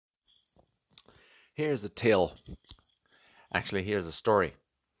Here's a tale. Actually, here's a story,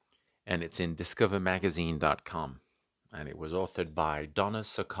 and it's in discovermagazine.com. And it was authored by Donna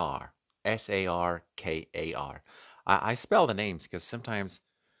Sarkar, Sarkar. I spell the names because sometimes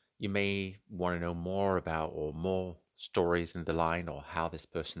you may want to know more about or more stories in the line or how this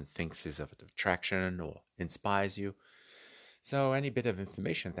person thinks is of attraction or inspires you. So, any bit of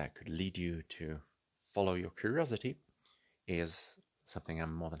information that could lead you to follow your curiosity is something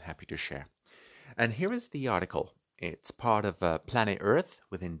I'm more than happy to share. And here is the article. It's part of Planet Earth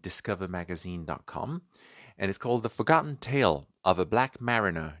within discovermagazine.com, and it's called The Forgotten Tale of a Black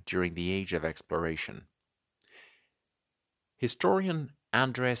Mariner During the Age of Exploration. Historian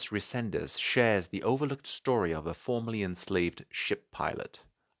Andres Resendes shares the overlooked story of a formerly enslaved ship pilot,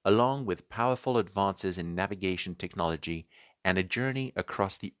 along with powerful advances in navigation technology and a journey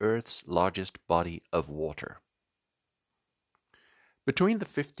across the Earth's largest body of water. Between the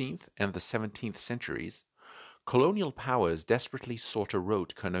 15th and the 17th centuries, colonial powers desperately sought a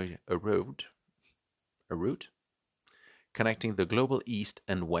route connecting the global East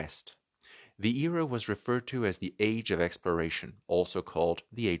and West. The era was referred to as the Age of Exploration, also called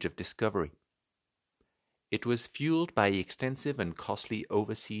the Age of Discovery. It was fueled by extensive and costly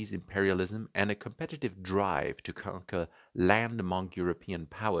overseas imperialism and a competitive drive to conquer land among European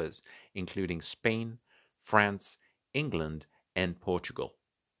powers, including Spain, France, England, and Portugal.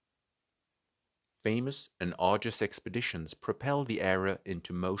 Famous and arduous expeditions propelled the era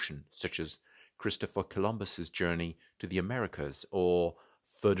into motion, such as Christopher Columbus's journey to the Americas or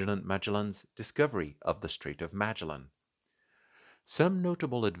Ferdinand Magellan's discovery of the Strait of Magellan. Some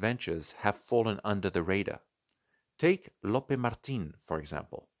notable adventures have fallen under the radar. Take Lope Martin, for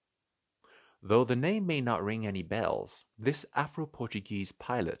example. Though the name may not ring any bells, this Afro-Portuguese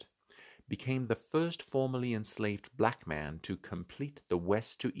pilot became the first formerly enslaved black man to complete the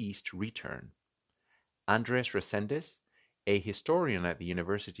west-to-east return. Andres Resendes, a historian at the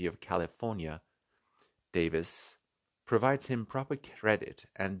University of California, Davis, provides him proper credit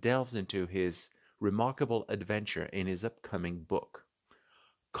and delves into his remarkable adventure in his upcoming book,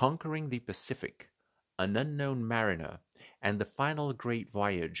 Conquering the Pacific, An Unknown Mariner, and the Final Great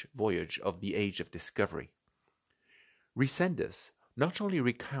Voyage of the Age of Discovery. Resendes not only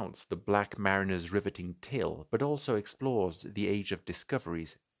recounts the Black Mariner's riveting tale, but also explores the Age of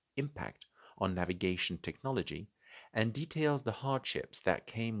Discovery's impact on navigation technology and details the hardships that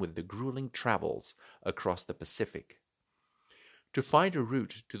came with the grueling travels across the Pacific. To find a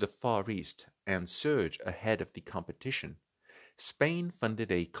route to the Far East and surge ahead of the competition, Spain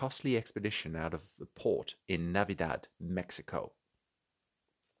funded a costly expedition out of the port in Navidad, Mexico.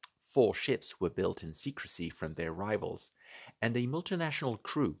 4 ships were built in secrecy from their rivals, and a multinational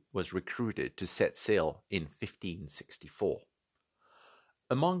crew was recruited to set sail in 1564.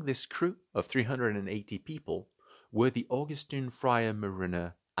 Among this crew of 380 people were the Augustine friar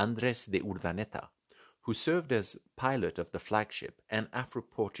mariner Andres de Urdaneta, who served as pilot of the flagship, and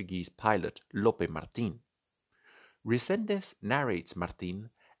Afro-Portuguese pilot Lope Martin. Resendes narrates Martin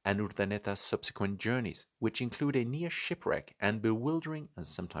and Urdaneta's subsequent journeys, which include a near shipwreck and bewildering and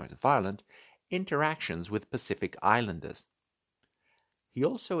sometimes violent interactions with Pacific islanders. He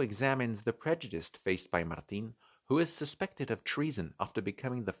also examines the prejudice faced by Martin, who is suspected of treason after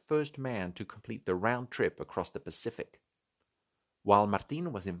becoming the first man to complete the round trip across the Pacific. While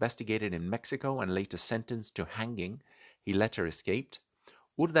Martin was investigated in Mexico and later sentenced to hanging, he later escaped.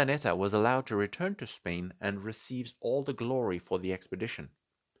 Urdaneta was allowed to return to Spain and receives all the glory for the expedition.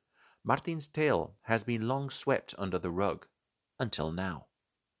 Martin's tale has been long swept under the rug, until now.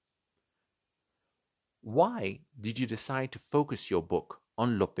 Why did you decide to focus your book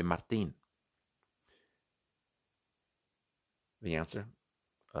on Lope Martin? The answer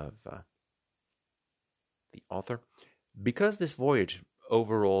of the author: because this voyage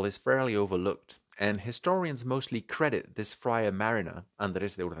overall is fairly overlooked, and historians mostly credit this friar mariner,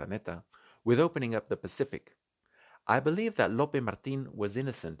 Andres de Urdaneta, with opening up the Pacific. I believe that Lope Martin was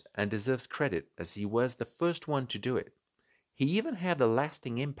innocent and deserves credit as he was the first one to do it. He even had a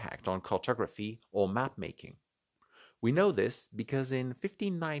lasting impact on cartography or map making. We know this because in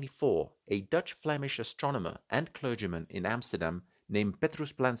 1594 a Dutch-Flemish astronomer and clergyman in Amsterdam named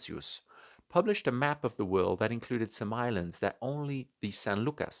Petrus Plancius published a map of the world that included some islands that only the San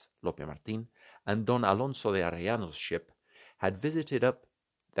Lucas, Lope Martin, and Don Alonso de Arellano's ship had visited up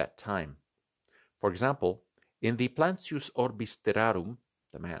that time. For example, in the Plancius Orbis Terrarum,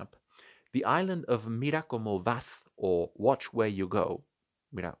 the map, the island of Miracomovath, or Watch Where You Go,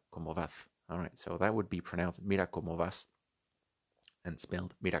 Miracomovath, all right, so that would be pronounced Miracomovas and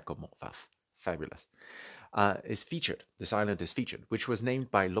spelled Miracomovath, fabulous, is featured. This island is featured, which was named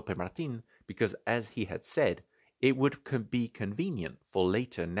by Lope Martin because, as he had said, it would be convenient for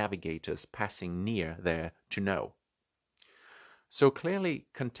later navigators passing near there to know. So clearly,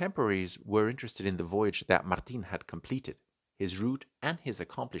 contemporaries were interested in the voyage that Martin had completed, his route, and his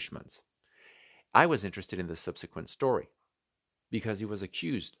accomplishments. I was interested in the subsequent story, because he was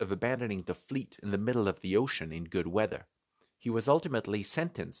accused of abandoning the fleet in the middle of the ocean in good weather. He was ultimately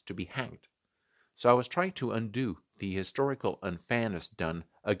sentenced to be hanged. So I was trying to undo the historical unfairness done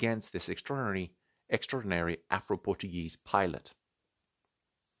against this extraordinary Afro-Portuguese pilot.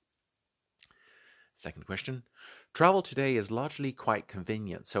 Second question. Travel today is largely quite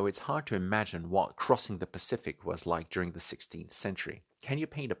convenient, so it's hard to imagine what crossing the Pacific was like during the 16th century. Can you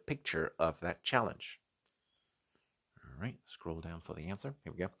paint a picture of that challenge? All right, scroll down for the answer.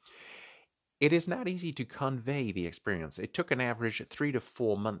 Here we go. It is not easy to convey the experience. It took an average 3 to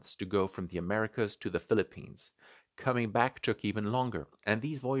 4 months to go from the Americas to the Philippines. Coming back took even longer, and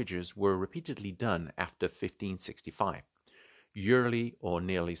these voyages were repeatedly done after 1565, yearly or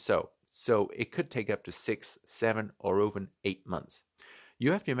nearly so. So it could take up to 6, 7, or even 8 months.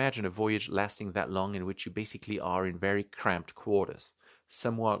 You have to imagine a voyage lasting that long in which you basically are in very cramped quarters,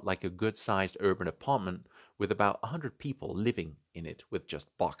 somewhat like a good-sized urban apartment with about 100 people living in it with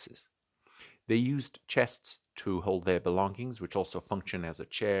just boxes. They used chests to hold their belongings, which also function as a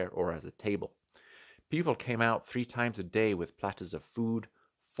chair or as a table. People came out 3 times a day with platters of food.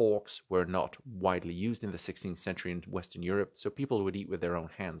 Forks were not widely used in the 16th century in Western Europe, so people would eat with their own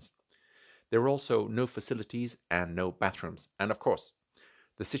hands. There were also no facilities and no bathrooms. And of course,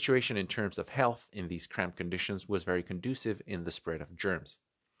 the situation in terms of health in these cramped conditions was very conducive in the spread of germs.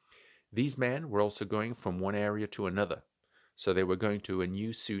 These men were also going from one area to another, so they were going to a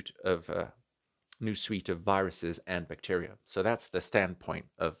new suite of viruses and bacteria. So that's the standpoint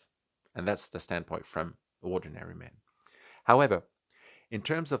from ordinary men. However, in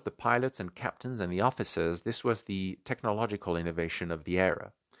terms of the pilots and captains and the officers, this was the technological innovation of the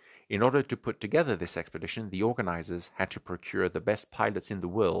era. In order to put together this expedition, the organizers had to procure the best pilots in the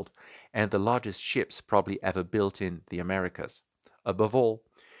world and the largest ships probably ever built in the Americas. Above all,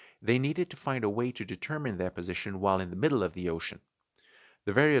 they needed to find a way to determine their position while in the middle of the ocean.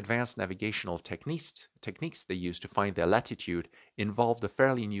 The very advanced navigational techniques they used to find their latitude involved a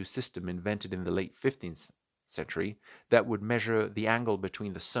fairly new system invented in the late 15th century that would measure the angle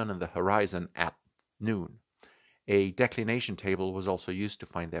between the sun and the horizon at noon. A declination table was also used to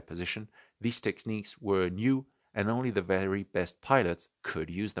find their position. These techniques were new, and only the very best pilots could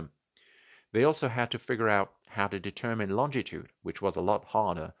use them. They also had to figure out how to determine longitude, which was a lot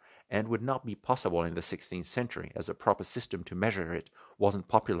harder and would not be possible in the 16th century, as a proper system to measure it wasn't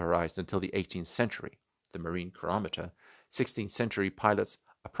popularized until the 18th century. The marine chronometer. 16th century pilots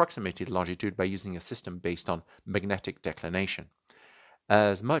approximated longitude by using a system based on magnetic declination.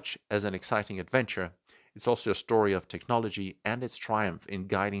 As much as an exciting adventure, it's also a story of technology and its triumph in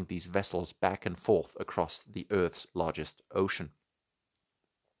guiding these vessels back and forth across the Earth's largest ocean.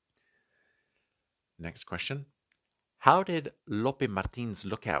 Next question. How did Lope Martin's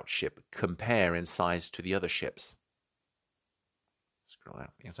lookout ship compare in size to the other ships? Scroll down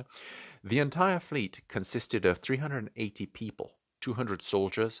for the answer. The entire fleet consisted of 380 people, 200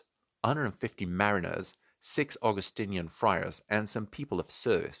 soldiers, 150 mariners, 6 Augustinian friars, and some people of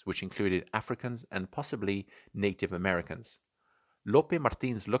service, which included Africans and possibly Native Americans. Lope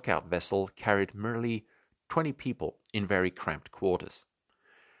Martin's lookout vessel carried merely 20 people in very cramped quarters.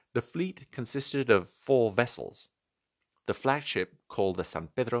 The fleet consisted of 4 vessels. The flagship, called the San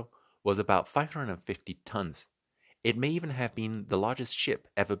Pedro, was about 550 tons. It may even have been the largest ship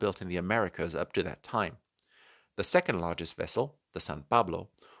ever built in the Americas up to that time. The second largest vessel, the San Pablo,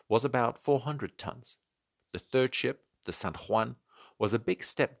 was about 400 tons. The third ship, the San Juan, was a big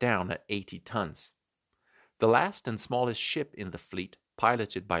step down at 80 tons. The last and smallest ship in the fleet,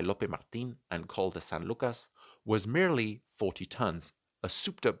 piloted by Lope Martin and called the San Lucas, was merely 40 tons, a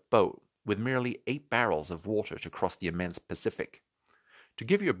souped-up boat with merely 8 barrels of water to cross the immense Pacific. To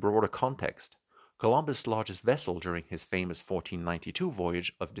give you a broader context, Columbus' largest vessel during his famous 1492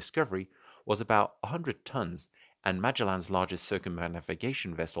 voyage of discovery was about 100 tons, and Magellan's largest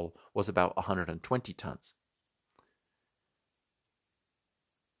circumnavigation vessel was about 120 tons.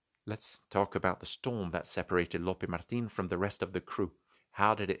 Let's talk about the storm that separated Lope Martin from the rest of the crew.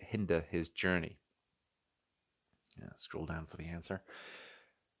 How did it hinder his journey? Scroll down for the answer.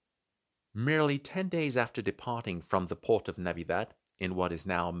 Merely 10 days after departing from the port of Navidad, in what is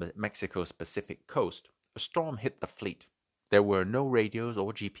now Mexico's Pacific coast, a storm hit the fleet. There were no radios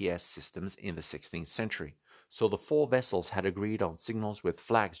or GPS systems in the 16th century, so the 4 vessels had agreed on signals with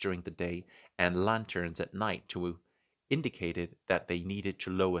flags during the day and lanterns at night to indicated that they needed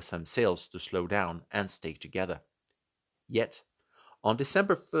to lower some sails to slow down and stay together. Yet, on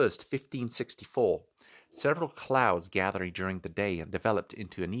December 1st, 1564, several clouds gathered during the day and developed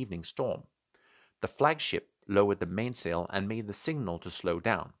into an evening storm. The flagship lowered the mainsail and made the signal to slow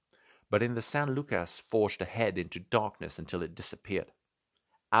down, but in the San Lucas forged ahead into darkness until it disappeared.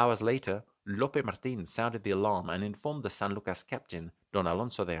 Hours later, Lope Martin sounded the alarm and informed the San Lucas captain, Don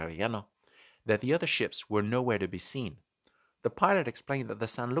Alonso de Arellano, that the other ships were nowhere to be seen. The pilot explained that the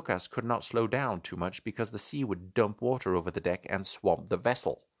San Lucas could not slow down too much because the sea would dump water over the deck and swamp the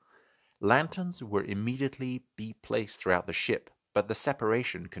vessel. Lanterns were immediately be placed throughout the ship, but the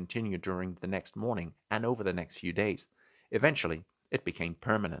separation continued during the next morning and over the next few days. Eventually, it became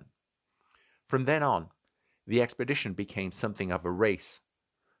permanent. From then on, the expedition became something of a race.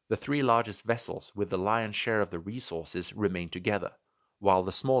 The three largest vessels, with the lion's share of the resources, remained together, while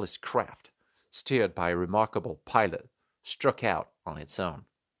the smallest craft, steered by a remarkable pilot, struck out on its own.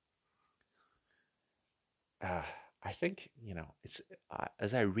 I think, it's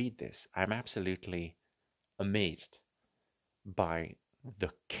as I read this, I'm absolutely amazed by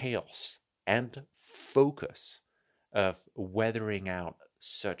the chaos and focus of weathering out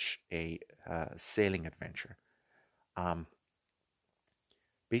such a sailing adventure.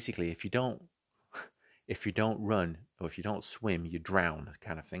 Basically, if you don't run or if you don't swim, you drown,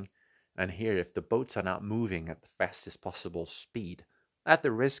 kind of thing. And here, if the boats are not moving at the fastest possible speed, at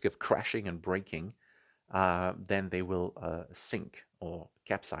the risk of crashing and breaking, then they will sink or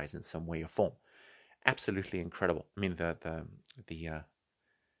capsize in some way or form. Absolutely incredible. I mean, the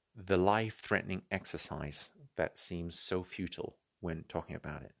life-threatening exercise that seems so futile when talking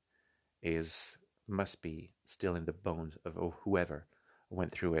about it must be still in the bones of whoever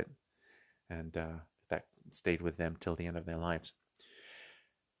went through it, and that stayed with them till the end of their lives.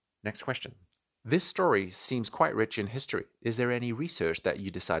 Next question. This story seems quite rich in history. Is there any research that you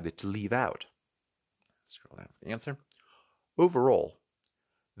decided to leave out? Scroll down for the answer. Overall,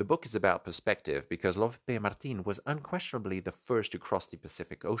 the book is about perspective because Lope Martin was unquestionably the first to cross the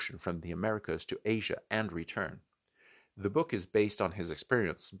Pacific Ocean from the Americas to Asia and return. The book is based on his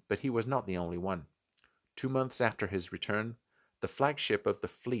experience, but he was not the only one. 2 months after his return, the flagship of the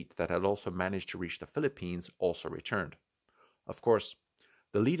fleet that had also managed to reach the Philippines also returned. Of course,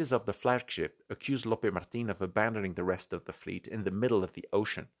 the leaders of the flagship accused Lope Martin of abandoning the rest of the fleet in the middle of the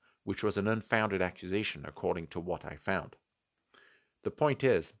ocean, which was an unfounded accusation according to what I found. The point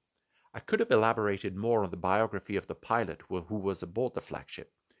is, I could have elaborated more on the biography of the pilot who was aboard the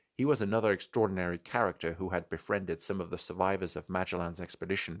flagship. He was another extraordinary character who had befriended some of the survivors of Magellan's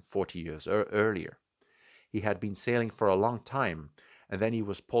expedition 40 years earlier. He had been sailing for a long time, and then he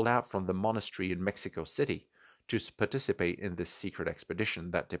was pulled out from the monastery in Mexico City to participate in this secret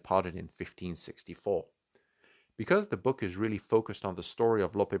expedition that departed in 1564. Because the book is really focused on the story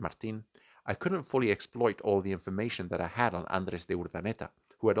of Lope Martin, I couldn't fully exploit all the information that I had on Andres de Urdaneta,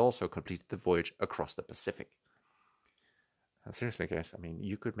 who had also completed the voyage across the Pacific. Seriously, guys, I mean,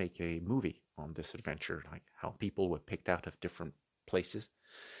 you could make a movie on this adventure, like how people were picked out of different places,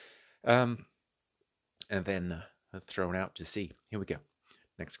 and then thrown out to sea. Here we go.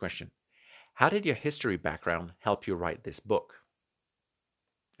 Next question. How did your history background help you write this book?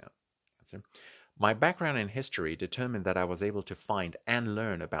 Answer. My background in history determined that I was able to find and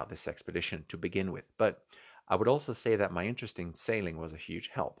learn about this expedition to begin with, but I would also say that my interest in sailing was a huge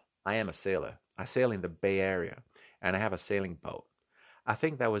help. I am a sailor. I sail in the Bay Area, and I have a sailing boat. I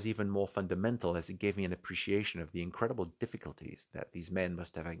think that was even more fundamental as it gave me an appreciation of the incredible difficulties that these men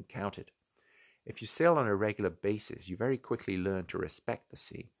must have encountered. If you sail on a regular basis, you very quickly learn to respect the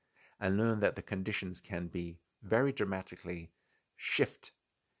sea and learn that the conditions can be very dramatically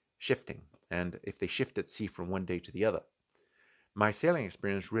shifting, and if they shift at sea from one day to the other. My sailing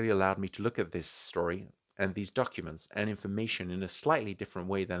experience really allowed me to look at this story and these documents and information in a slightly different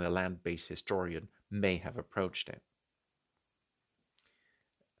way than a land-based historian may have approached it.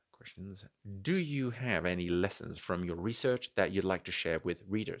 Questions. Do you have any lessons from your research that you'd like to share with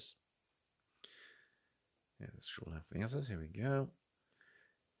readers? Let's scroll down for the answers. Here we go.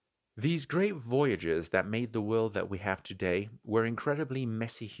 These great voyages that made the world that we have today were incredibly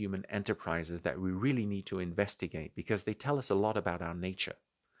messy human enterprises that we really need to investigate because they tell us a lot about our nature.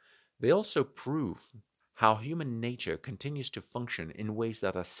 They also prove how human nature continues to function in ways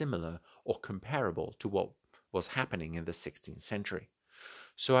that are similar or comparable to what was happening in the 16th century.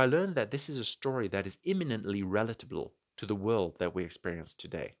 So I learned that this is a story that is eminently relatable to the world that we experience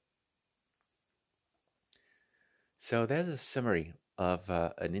today. So there's a summary of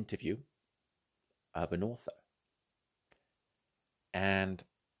an interview of an author. And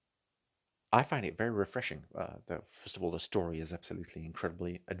I find it very refreshing. First of all, the story is absolutely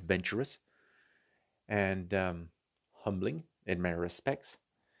incredibly adventurous and humbling in many respects.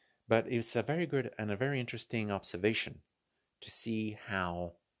 But it's a very good and a very interesting observation to see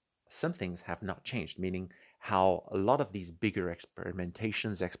how some things have not changed, meaning how a lot of these bigger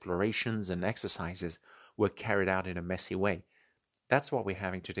experimentations, explorations, and exercises were carried out in a messy way. That's what we're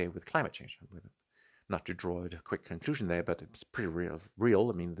having today with climate change. Not to draw a quick conclusion there, but it's pretty real.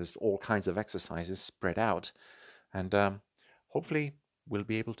 I mean, there's all kinds of exercises spread out, and hopefully we'll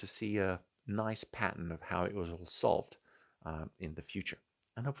be able to see a nice pattern of how it was all solved in the future,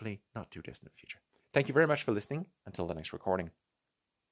 and hopefully not too distant future. Thank you very much for listening. Until the next recording.